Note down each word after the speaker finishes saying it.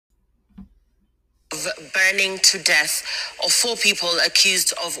of burning to death of 4 people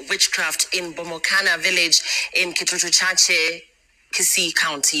accused of witchcraft in Bomokana village in Kitutu-Chache, Kisii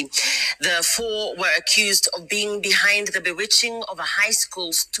County. The 4 were accused of being behind the bewitching of a high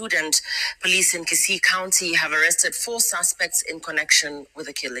school student. Police in Kisii County have arrested 4 suspects in connection with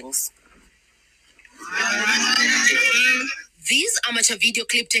the killings. This amateur video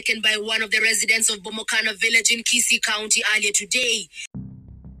clip taken by one of the residents of Bomokana village in Kisii County earlier today.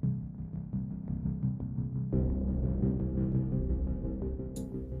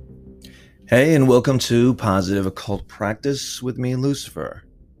 Hey, and welcome to Positive Occult Practice with me, Lucifer.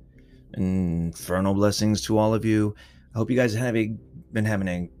 Infernal blessings to all of you. I hope you guys have been having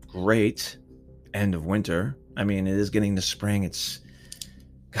a great end of winter. I mean, it is getting to spring. It's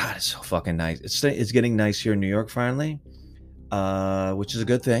so fucking nice. It's getting nice here in New York finally, which is a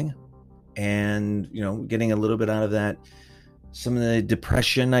good thing. And, getting a little bit out of that, some of the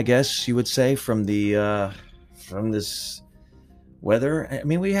depression, I guess you would say, from this weather. I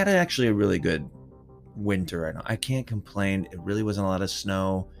mean, we had actually a really good winter. I can't complain. It really wasn't a lot of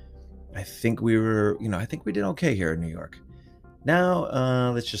snow. I think we did okay here in New York.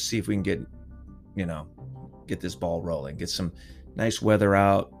 Now, let's just see if we can get this ball rolling, get some nice weather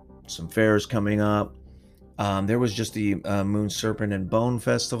out, some fairs coming up. There was just the Moon Serpent and Bone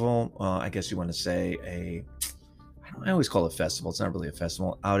Festival. I guess you want to say I always call it a festival. It's not really a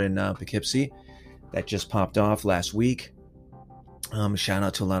festival, out in Poughkeepsie that just popped off last week. Shout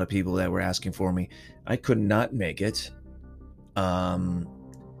out to a lot of people that were asking for me. I could not make it. I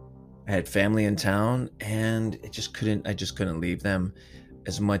had family in town, and I just couldn't leave them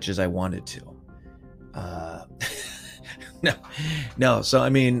as much as I wanted to. No. So I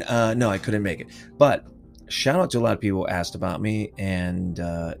mean, no, I couldn't make it. But shout out to a lot of people who asked about me and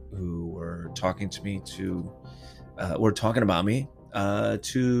who were talking to me to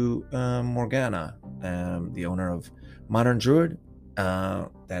Morgana, the owner of Modern Druid. That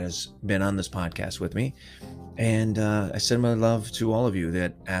has been on this podcast with me, and I send my love to all of you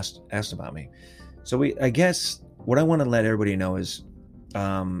that asked about me. So I guess what I want to let everybody know is,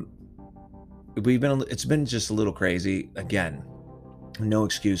 it's been just a little crazy. Again, no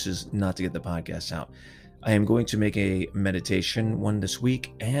excuses not to get the podcast out. I am going to make a meditation one this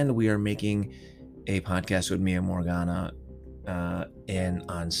week, and we are making a podcast with me and Morgana and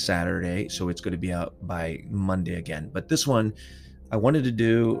on Saturday, so it's going to be out by Monday again. But this one I wanted to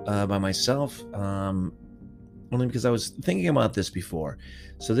do by myself, only because I was thinking about this before.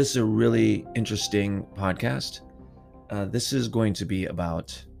 So this is a really interesting podcast. This is going to be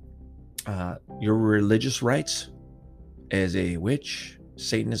about your religious rights as a witch,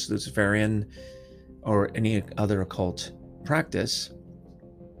 Satanist, Luciferian, or any other occult practice,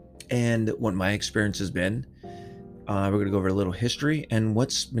 and what my experience has been. We're going to go over a little history and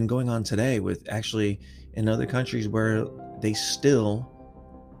what's been going on today with actually in other countries where they still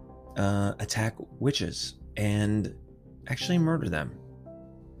attack witches and actually murder them.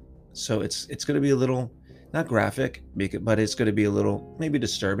 So it's going to be a little, not graphic, but it's going to be a little maybe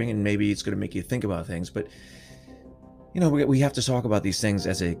disturbing, and maybe it's going to make you think about things. But we have to talk about these things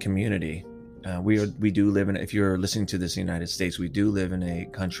as a community. We do live in, if you're listening to this in the United States, we do live in a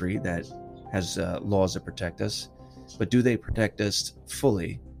country that has laws that protect us. But do they protect us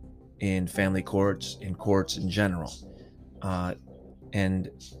fully in family courts, in courts in general? And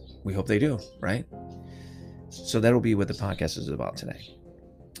we hope they do, right? So that'll be what the podcast is about today.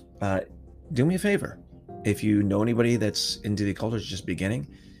 Do me a favor. If you know anybody that's into the occult or just beginning,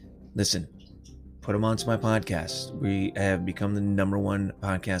 listen, put them onto my podcast. We have become the #1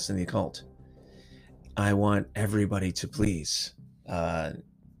 podcast in the occult. I want everybody to please, throw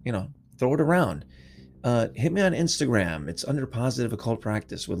it around. Hit me on Instagram. It's under Positive Occult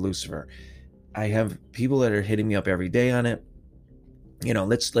Practice with Lucifer. I have people that are hitting me up every day on it.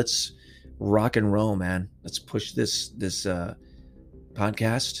 Let's rock and roll, man. Let's push this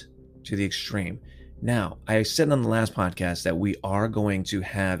podcast to the extreme. Now, I said on the last podcast that we are going to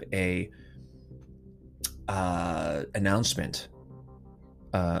have a announcement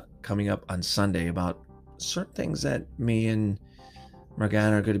coming up on Sunday about certain things that me and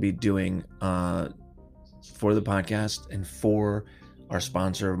Morgana are going to be doing for the podcast and for our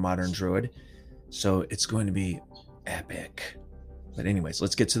sponsor, Modern Druid. So it's going to be epic. But anyways,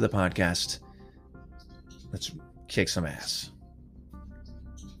 let's get to the podcast. Let's kick some ass.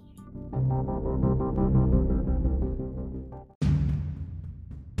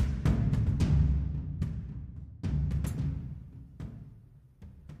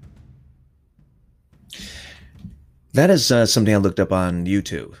 That is something I looked up on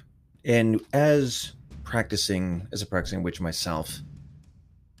YouTube. And as a practicing witch myself,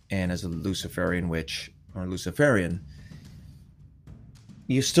 and as a Luciferian witch or Luciferian,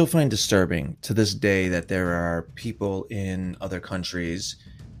 you still find disturbing to this day that there are people in other countries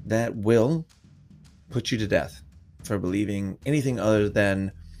that will put you to death for believing anything other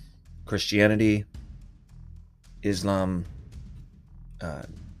than Christianity, Islam,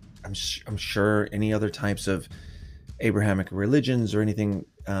 I'm sure any other types of Abrahamic religions or anything.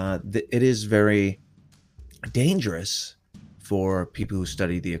 It is very dangerous for people who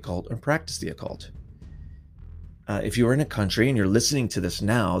study the occult or practice the occult. If you are in a country and you're listening to this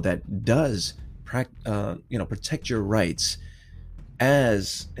now that does protect your rights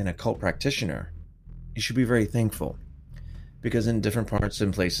as an occult practitioner, you should be very thankful, because in different parts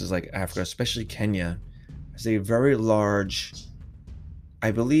and places like Africa, especially Kenya, has a very large,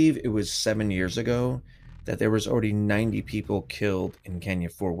 I believe it was 7 years ago, that there was already 90 people killed in Kenya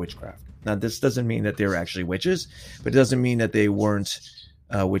for witchcraft. Now, this doesn't mean that they were actually witches, but it doesn't mean that they weren't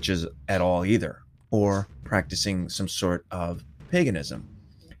witches at all either, or practicing some sort of paganism.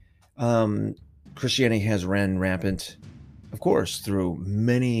 Christianity has ran rampant, of course, through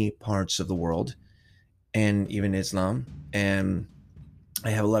many parts of the world, and even Islam. And I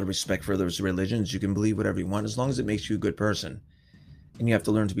have a lot of respect for those religions. You can believe whatever you want as long as it makes you a good person. And you have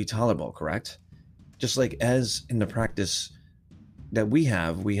to learn to be tolerable, correct? Just like as in the practice that we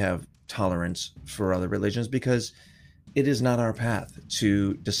have tolerance for other religions, because it is not our path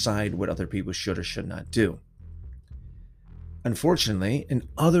to decide what other people should or should not do. Unfortunately, in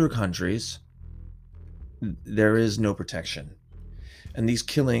other countries, there is no protection. And these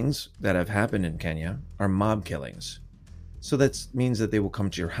killings that have happened in Kenya are mob killings. So that means that they will come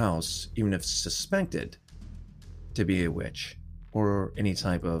to your house, even if suspected to be a witch or any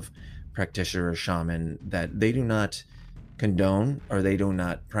type of practitioner or shaman that they do not condone, or they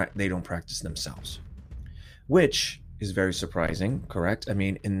don't practice themselves, which is very surprising, correct? I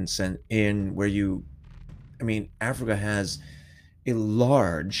mean, Africa has a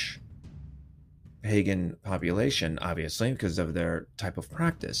large pagan population, obviously, because of their type of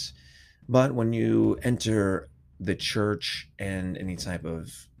practice. But when you enter the church and any type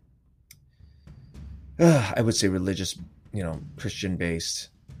of, I would say religious, Christian-based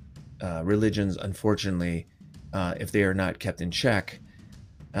religions, unfortunately, if they are not kept in check,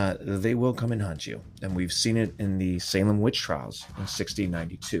 they will come and hunt you. And we've seen it in the Salem witch trials in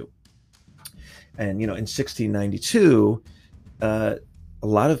 1692. And, in 1692, a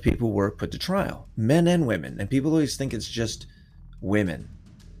lot of people were put to trial, men and women. And people always think it's just women.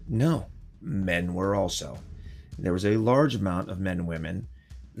 No, men were also. There was a large amount of men and women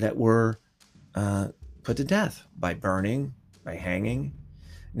that were put to death by burning, by hanging.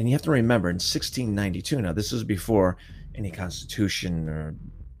 And you have to remember, in 1692, now this was before any constitution or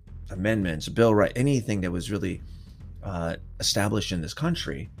amendments, bill, right, anything that was really established in this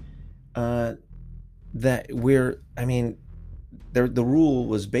country, the rule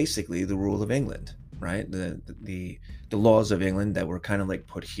was basically the rule of England, right? The laws of England that were kind of like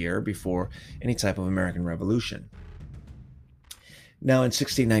put here before any type of American Revolution. Now, in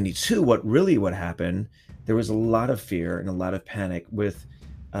 1692, what happened, there was a lot of fear and a lot of panic with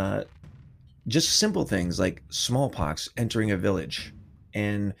just simple things like smallpox entering a village.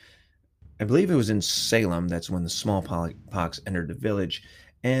 And I believe it was in Salem, that's when the smallpox entered the village.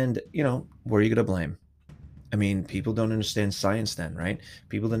 And, where are you going to blame? I mean, people don't understand science then, right?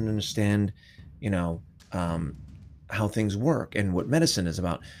 People don't understand, how things work and what medicine is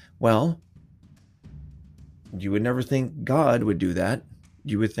about. Well, you would never think God would do that.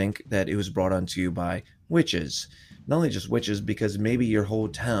 You would think that it was brought onto you by witches. Not only just witches, because maybe your whole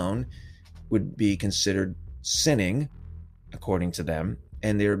town would be considered sinning, according to them,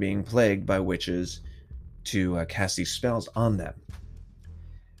 and they were being plagued by witches to cast these spells on them.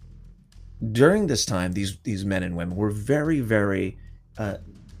 During this time, these men and women were very, very,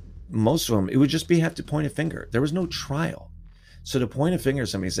 most of them, it would just have to point a finger. There was no trial. So to point a finger at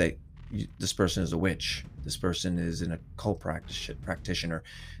somebody and say, this person is a witch, this person is an occult practitioner,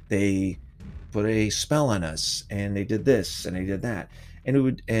 they put a spell on us, and they did this, and they did that. And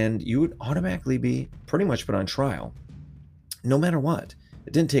you would automatically be pretty much put on trial, no matter what.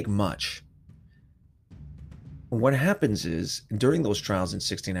 It didn't take much. What happens is, during those trials in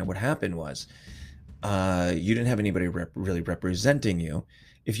 1669, what happened was, you didn't have anybody really representing you.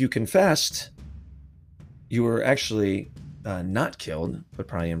 If you confessed, you were actually not killed, but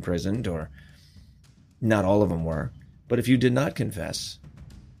probably imprisoned, or not all of them were. But if you did not confess,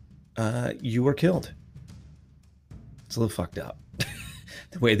 you were killed. It's a little fucked up,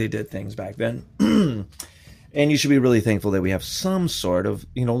 the way they did things back then. And you should be really thankful that we have some sort of,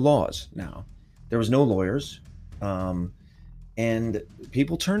 laws now. There was no lawyers. And And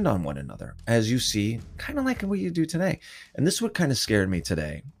people turned on one another, as you see, kind of like what you do today. And this is what kind of scared me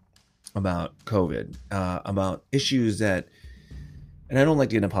today about COVID, about issues that, and I don't like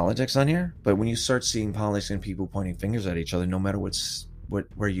to get into politics on here, but when you start seeing politics and people pointing fingers at each other, no matter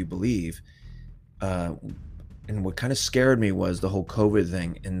where you believe, and what kind of scared me was the whole COVID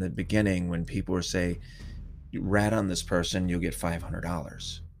thing in the beginning, when people were saying, you rat on this person, you'll get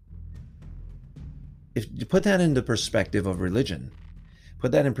 $500. If you put that into perspective of religion,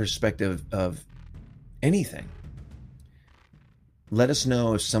 put that in perspective of anything, let us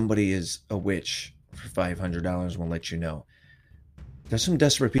know if somebody is a witch for $500. We'll let you know. There's some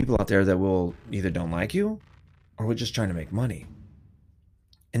desperate people out there that will either don't like you or we're just trying to make money.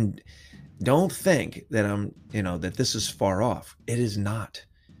 And don't think that that this is far off. It is not.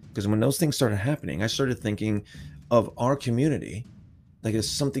 Because when those things started happening, I started thinking of our community. Like if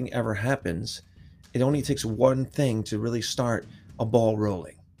something ever happens, it only takes one thing to really start a ball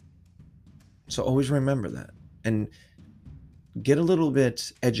rolling. So always remember that. And get a little bit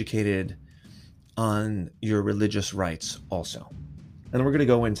educated on your religious rights also. And we're going to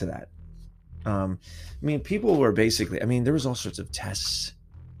go into that. People were basically, there was all sorts of tests,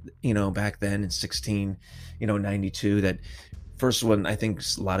 back then in 92, that first one, I think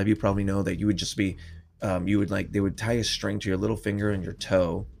a lot of you probably know that you would just be, they would tie a string to your little finger and your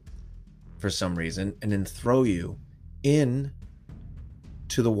toe for some reason, and then throw you in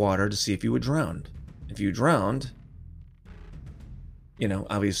to the water to see if you would drown. If you drowned,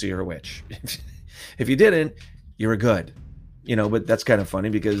 obviously you're a witch. If you didn't, you were good. But that's kind of funny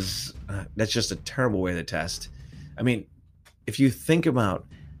because that's just a terrible way to test. If you think about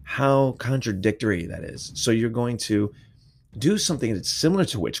how contradictory that is, so you're going to do something that's similar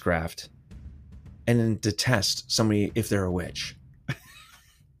to witchcraft and then to test somebody if they're a witch.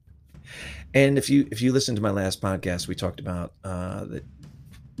 And if you listen to my last podcast, we talked about the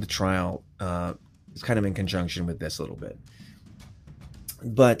trial. It's kind of in conjunction with this a little bit.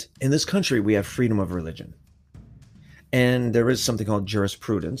 But in this country, we have freedom of religion. And there is something called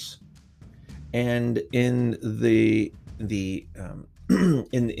jurisprudence. And in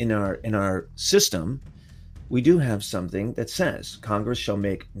in our system, we do have something that says Congress shall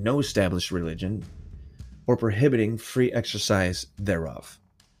make no established religion or prohibiting free exercise thereof.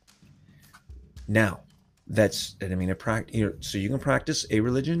 Now, so you can practice a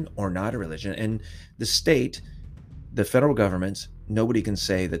religion or not a religion. And the state, the federal government, nobody can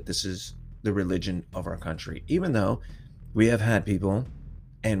say that this is the religion of our country, even though we have had people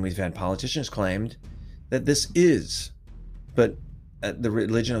and we've had politicians claimed that this is, but the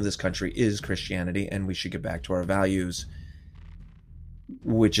religion of this country is Christianity, and we should get back to our values,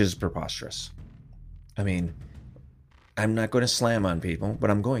 which is preposterous. I'm not going to slam on people, but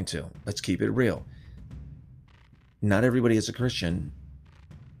I'm going to. Let's keep it real. Not everybody as a Christian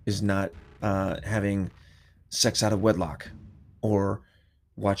is not having sex out of wedlock or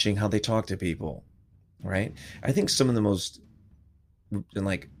watching how they talk to people, right? I think some of the most,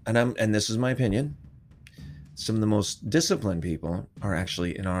 and this is my opinion, some of the most disciplined people are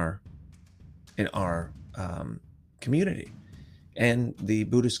actually in our community, and the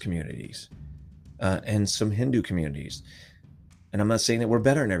Buddhist communities, and some Hindu communities. And I'm not saying that we're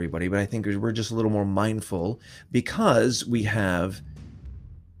better than everybody, but I think we're just a little more mindful because we have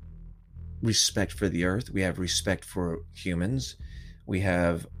respect for the earth. We have respect for humans. We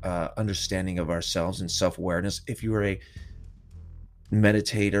have understanding of ourselves and self-awareness. If you are a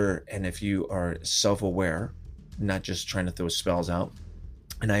meditator and if you are self-aware, not just trying to throw spells out.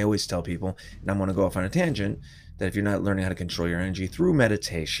 And I always tell people, and I'm going to go off on a tangent, that if you're not learning how to control your energy through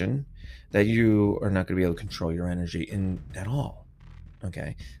meditation, that you are not going to be able to control your energy at all.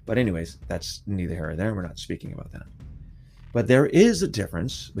 Okay. But anyways, that's neither here nor there. We're not speaking about that. But there is a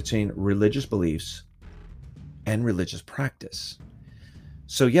difference between religious beliefs and religious practice.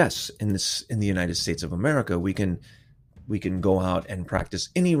 So yes, in the United States of America, we can go out and practice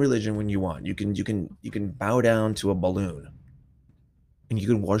any religion when you want. You can bow down to a balloon, and you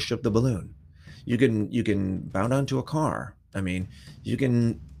can worship the balloon. You can bow down to a car. You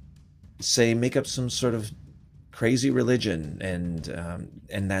can make up some sort of crazy religion,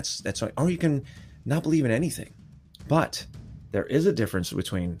 and that's or you can not believe in anything. But there is a difference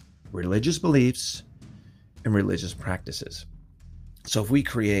between religious beliefs and religious practices. So if we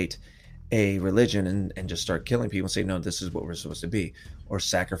create a religion and just start killing people and say, no, this is what we're supposed to be, or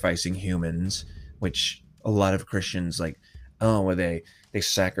sacrificing humans, which a lot of Christians they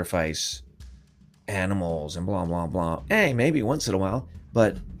sacrifice animals and blah, blah, blah. Hey, maybe once in a while,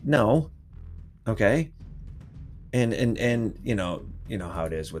 but no. Okay. And you know how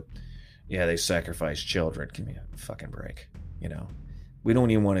it is with, they sacrifice children. Give me a fucking break. You know, we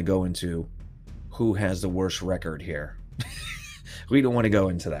don't even want to go into who has the worst record here. We don't want to go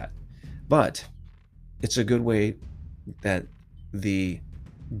into that. But it's a good way that the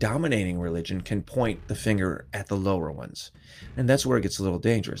dominating religion can point the finger at the lower ones. And that's where it gets a little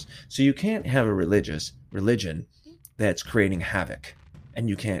dangerous. So you can't have a religion that's creating havoc, and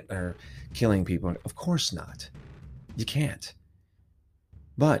you can't, or killing people. Of course not. You can't.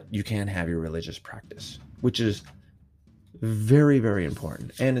 But you can have your religious practice, which is very, very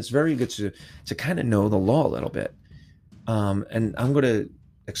important. And it's very good to kind of know the law a little bit. And I'm going to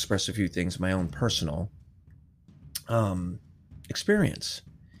express a few things, my own personal experience.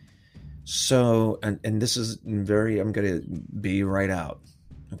 So, and this is very, I'm going to be right out.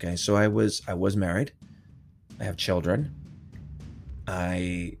 Okay. So I was married. I have children.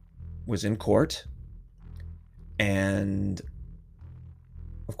 I was in court, and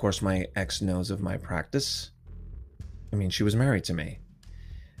of course my ex knows of my practice. I mean, she was married to me,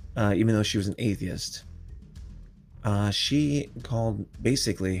 even though she was an atheist. She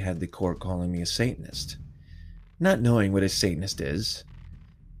basically had the court calling me a Satanist, not knowing what a Satanist is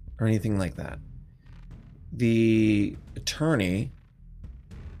or anything like that. The attorney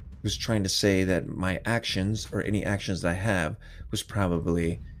was trying to say that my actions, or any actions that I have, was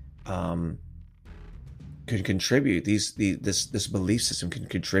probably could contribute, this belief system can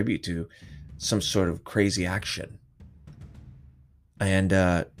contribute to some sort of crazy action. And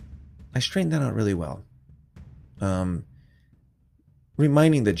I straightened that out really well.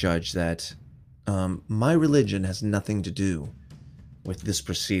 Reminding the judge that my religion has nothing to do with this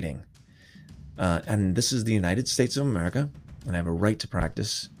proceeding. And this is the United States of America, and I have a right to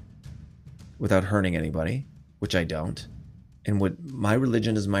practice without hurting anybody, which I don't. And what my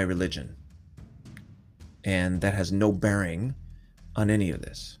religion is my religion. And that has no bearing on any of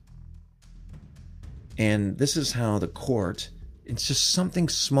this. And this is how the court, it's just something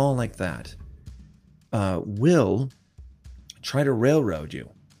small like that, will try to railroad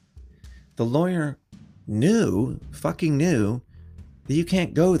you. The lawyer fucking knew that you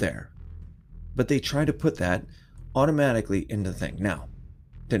can't go there. But they try to put that automatically into the thing. Now,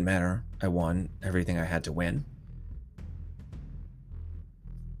 didn't matter. I won everything I had to win.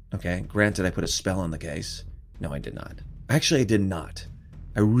 Okay, granted, I put a spell on the case. No, I did not. Actually, I did not.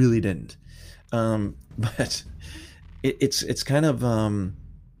 I really didn't. But it's kind of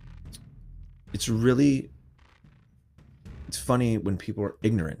it's funny when people are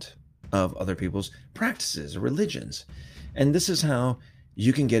ignorant of other people's practices or religions, and this is how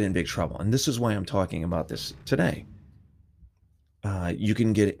you can get in big trouble. And this is why I'm talking about this today.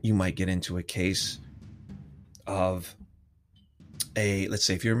 You might get into a case of let's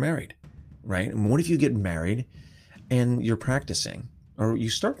say if you're married, right? And what if you get married and you're practicing, or you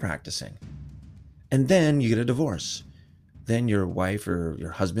start practicing, and then you get a divorce? Then your wife or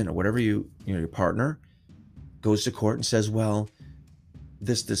your husband or whatever your partner goes to court and says, well,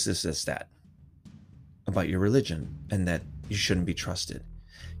 this, that about your religion, and that you shouldn't be trusted.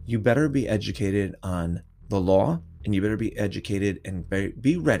 You better be educated on the law, and you better be educated and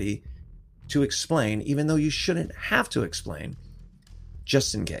be ready to explain, even though you shouldn't have to explain,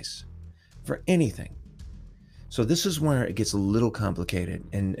 just in case, for anything. So this is where it gets a little complicated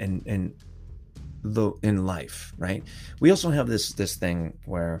in life, right? We also have this thing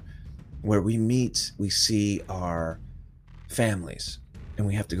where we see our families, and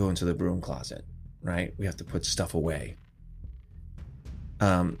we have to go into the broom closet, right? We have to put stuff away.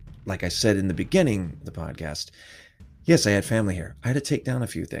 Like I said in the beginning of the podcast, yes, I had family here. I had to take down a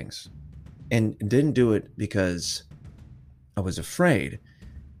few things, and didn't do it because I was afraid.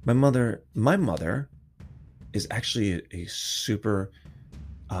 My mother is actually a super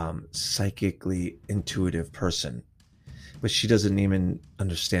psychically intuitive person, but she doesn't even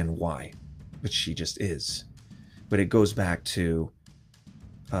understand why, but she just is. But it goes back to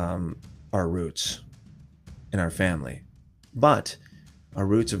our roots in our family. But our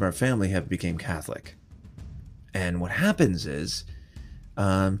roots of our family have become Catholic. And what happens is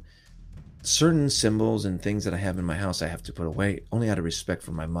certain symbols and things that I have in my house I have to put away, only out of respect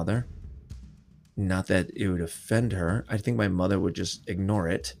for my mother. Not that it would offend her. I think my mother would just ignore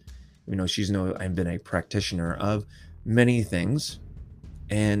it. You know, I've been a practitioner of many things,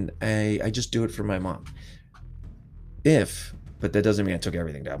 and I just do it for my mom. But that doesn't mean I took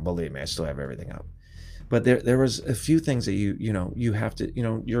everything down. Believe me, I still have everything up. But there was a few things that you have to,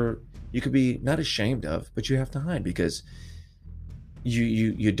 you could be not ashamed of, but you have to hide, because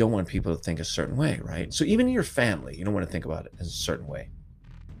you don't want people to think a certain way, right? So even in your family, you don't want to think about it as a certain way.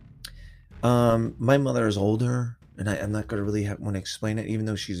 My mother is older, and I'm not going to really want to explain it, even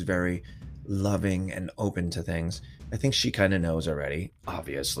though she's very loving and open to things. I think she kind of knows already,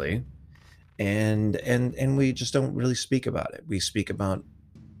 obviously. And we just don't really speak about it. We speak about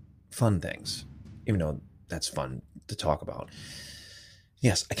fun things, even though that's fun to talk about.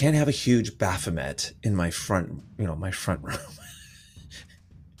 Yes, I can't have a huge Baphomet in my front, my front room.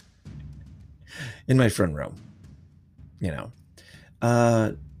 In my front room, yeah,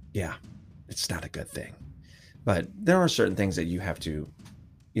 it's not a good thing. But there are certain things that you have to,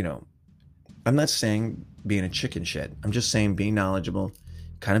 I'm not saying being a chicken shit. I'm just saying being knowledgeable,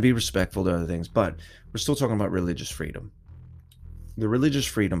 kind of be respectful to other things, but we're still talking about religious freedom. The religious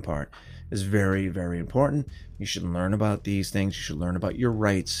freedom part is very, very important. You should learn about these things. You should learn about your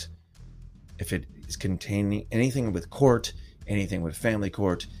rights. If it is containing anything with court, anything with family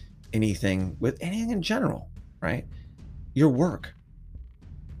court, anything in general, right? Your work.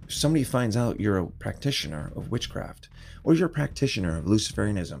 If somebody finds out you're a practitioner of witchcraft, or you're a practitioner of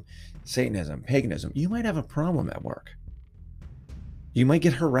Luciferianism, Satanism, paganism, you might have a problem at work. You might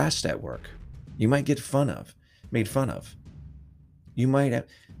get harassed at work. You might get made fun of.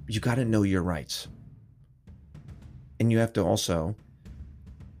 You got to know your rights. And you have to also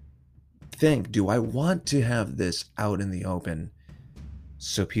think, do I want to have this out in the open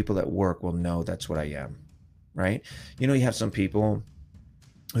so people at work will know that's what I am, right? You have some people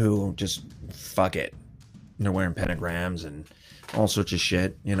who just fuck it. And they're wearing pentagrams and all sorts of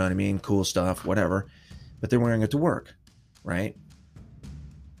shit, you know what I mean? Cool stuff, whatever. But they're wearing it to work, right?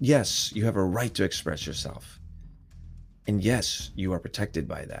 Yes, you have a right to express yourself. And yes, you are protected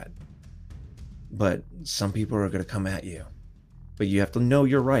by that. But some people are going to come at you. But you have to know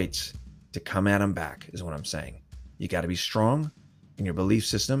your rights to come at them back, is what I'm saying. You got to be strong in your belief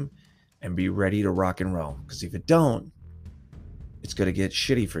system and be ready to rock and roll. Because if you don't, it's going to get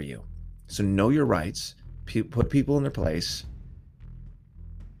shitty for you. So know your rights, put people in their place,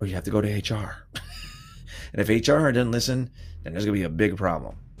 or you have to go to HR. And if HR didn't listen, then there's going to be a big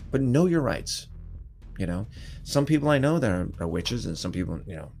problem. But know your rights. Some people I know that are witches, and some people,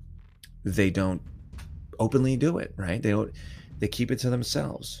 they don't openly do it, right? They keep it to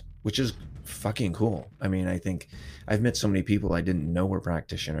themselves, which is fucking cool. I mean, I think I've met so many people I didn't know were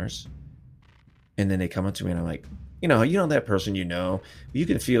practitioners. And then they come up to me and I'm like, that person, you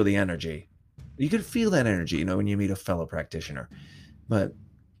can feel the energy. You can feel that energy, when you meet a fellow practitioner. But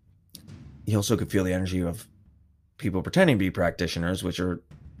you also could feel the energy of people pretending to be practitioners, which are,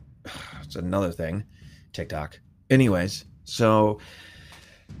 it's another thing. TikTok. Anyways, so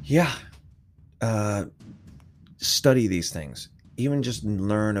yeah, study these things. Even just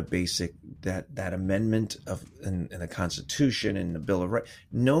learn a basic that amendment in the Constitution and the Bill of Rights.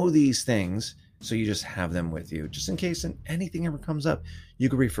 Know these things so you just have them with you, just in case anything ever comes up. You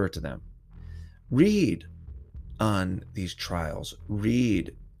can refer to them. Read on these trials.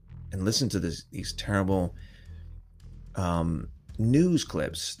 Read and listen to these terrible news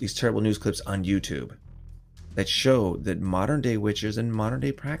clips. These terrible news clips on YouTube that show that modern day witches and modern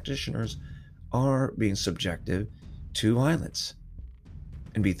day practitioners are being subjected to violence.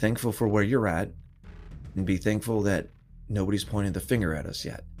 And be thankful for where you're at, and be thankful that nobody's pointing the finger at us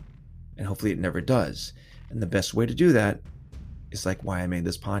yet. And hopefully it never does. And the best way to do that is like why I made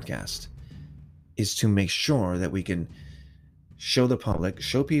this podcast, is to make sure that we can show the public,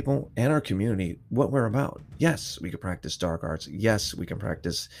 show people and our community what we're about. Yes, we can practice dark arts. Yes, we can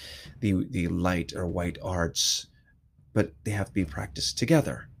practice the light or white arts, but they have to be practiced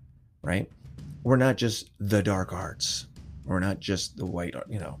together, right? We're not just the dark arts. We're not just the white art,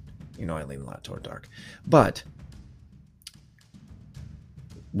 I lean a lot toward dark. But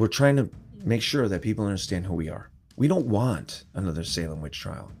we're trying to make sure that people understand who we are. We don't want another Salem witch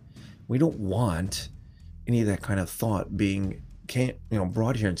trial. We don't want any of that kind of thought being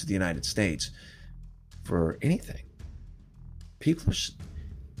brought here into the United States for anything.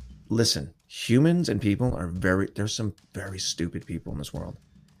 Listen, humans and people there's some very stupid people in this world.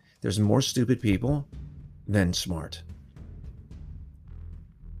 There's more stupid people than smart.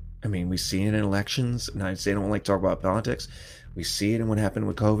 I mean, we see it in elections, and I say I don't like to talk about politics. We see it in what happened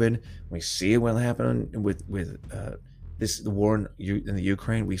with COVID. We see it what happened with the war in the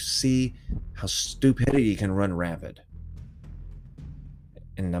Ukraine. We see how stupidity can run rampant.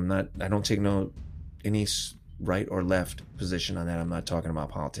 And I don't take any right or left position on that. I'm not talking about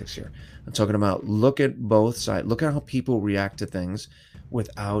politics here. I'm talking about look at both sides. Look at how people react to things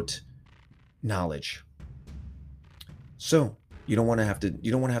without knowledge. So we want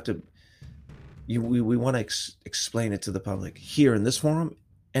to explain it to the public here in this forum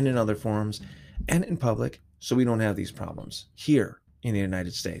and in other forums and in public, so we don't have these problems here in the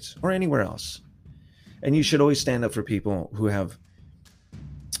United States or anywhere else. And you should always stand up for people who have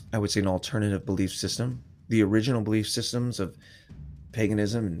I would say, an alternative belief system. The original belief systems of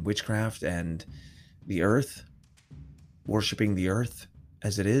paganism and witchcraft and the earth, worshiping the earth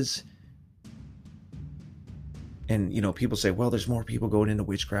as it is. And, people say, well, there's more people going into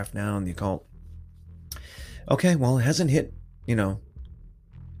witchcraft now and the occult. Okay, well, it hasn't hit, you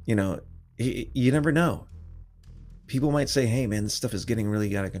never know. People might say, hey, man, this stuff is getting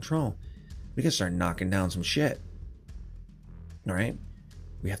really out of control. We gotta start knocking down some shit. All right?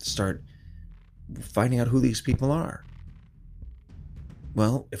 We have to start finding out who these people are.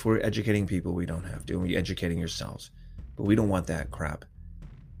 Well, if we're educating people, we don't have to. We're educating yourselves. But we don't want that crap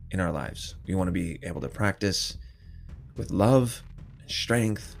in our lives. We want to be able to practice with love and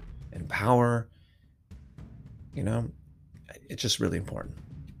strength and power. It's just really important.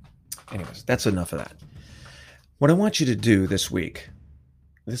 Anyways, that's enough of that. What I want you to do this week,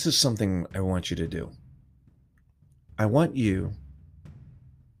 this is something I want you to do. I want you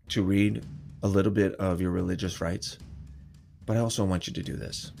to read a little bit of your religious rites, but I also want you to do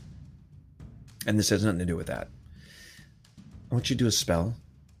this. And this has nothing to do with that. I want you to do a spell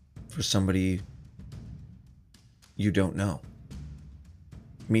for somebody you don't know.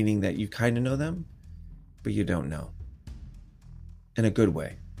 Meaning that you kind of know them, but you don't know. In a good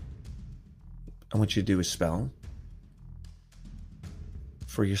way. I want you to do a spell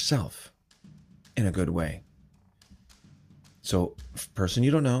for yourself in a good way. So, person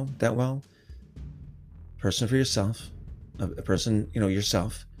you don't know that well, person for yourself, a person,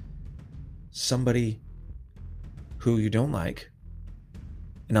 yourself, somebody who you don't like,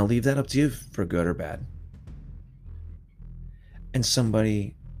 and I'll leave that up to you for good or bad, and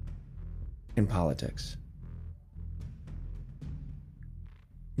somebody in politics.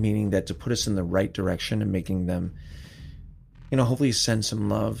 Meaning that to put us in the right direction and making them, hopefully send some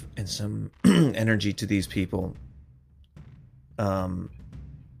love and some energy to these people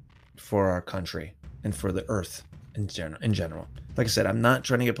for our country and for the earth in general. Like I said, I'm not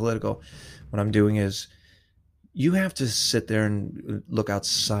trying to get political. What I'm doing is you have to sit there and look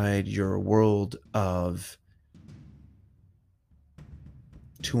outside your world of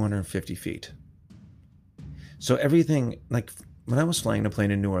 250 feet. So everything, like when I was flying a plane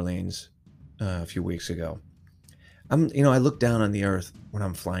in New Orleans a few weeks ago, I look down on the earth when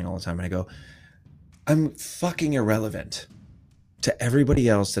I'm flying all the time and I go, I'm fucking irrelevant to everybody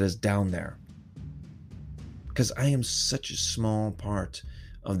else that is down there. Because I am such a small part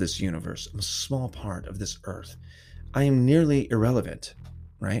of this universe. I'm a small part of this earth. I am nearly irrelevant,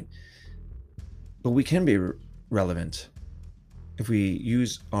 right? But we can be relevant if we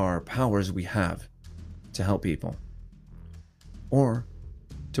use our powers we have to help people. Or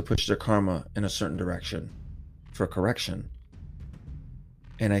to push their karma in a certain direction for correction.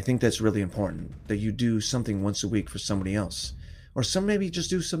 And I think that's really important, that you do something once a week for somebody else. Or maybe just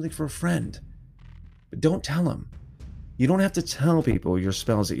do something for a friend. But don't tell them. You don't have to tell people your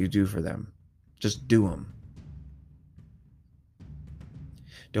spells that you do for them. Just do them.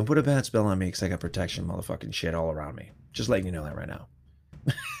 Don't put a bad spell on me because I got protection motherfucking shit all around me. Just letting you know that right now.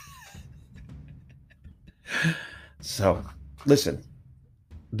 So, listen.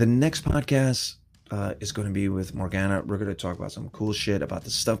 The next podcast is going to be with Morgana. We're going to talk about some cool shit about the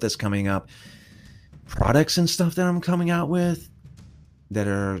stuff that's coming up. Products and stuff that I'm coming out with that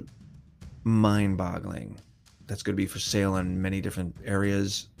are mind-boggling. That's going to be for sale in many different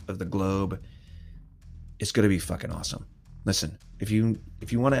areas of the globe. It's going to be fucking awesome. Listen, if you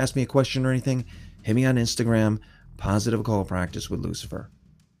want to ask me a question or anything, hit me on Instagram, Positive Occult Practice with Lucifer.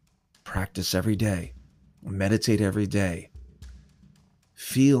 Practice every day. Meditate every day.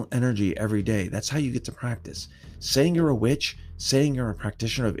 Feel energy every day. That's how you get to practice. Saying you're a witch, saying you're a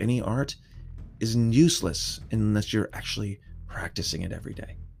practitioner of any art is useless unless you're actually practicing it every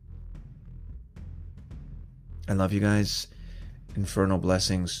day. I love you guys. Infernal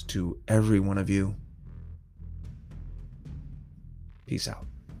blessings to every one of you. Peace out.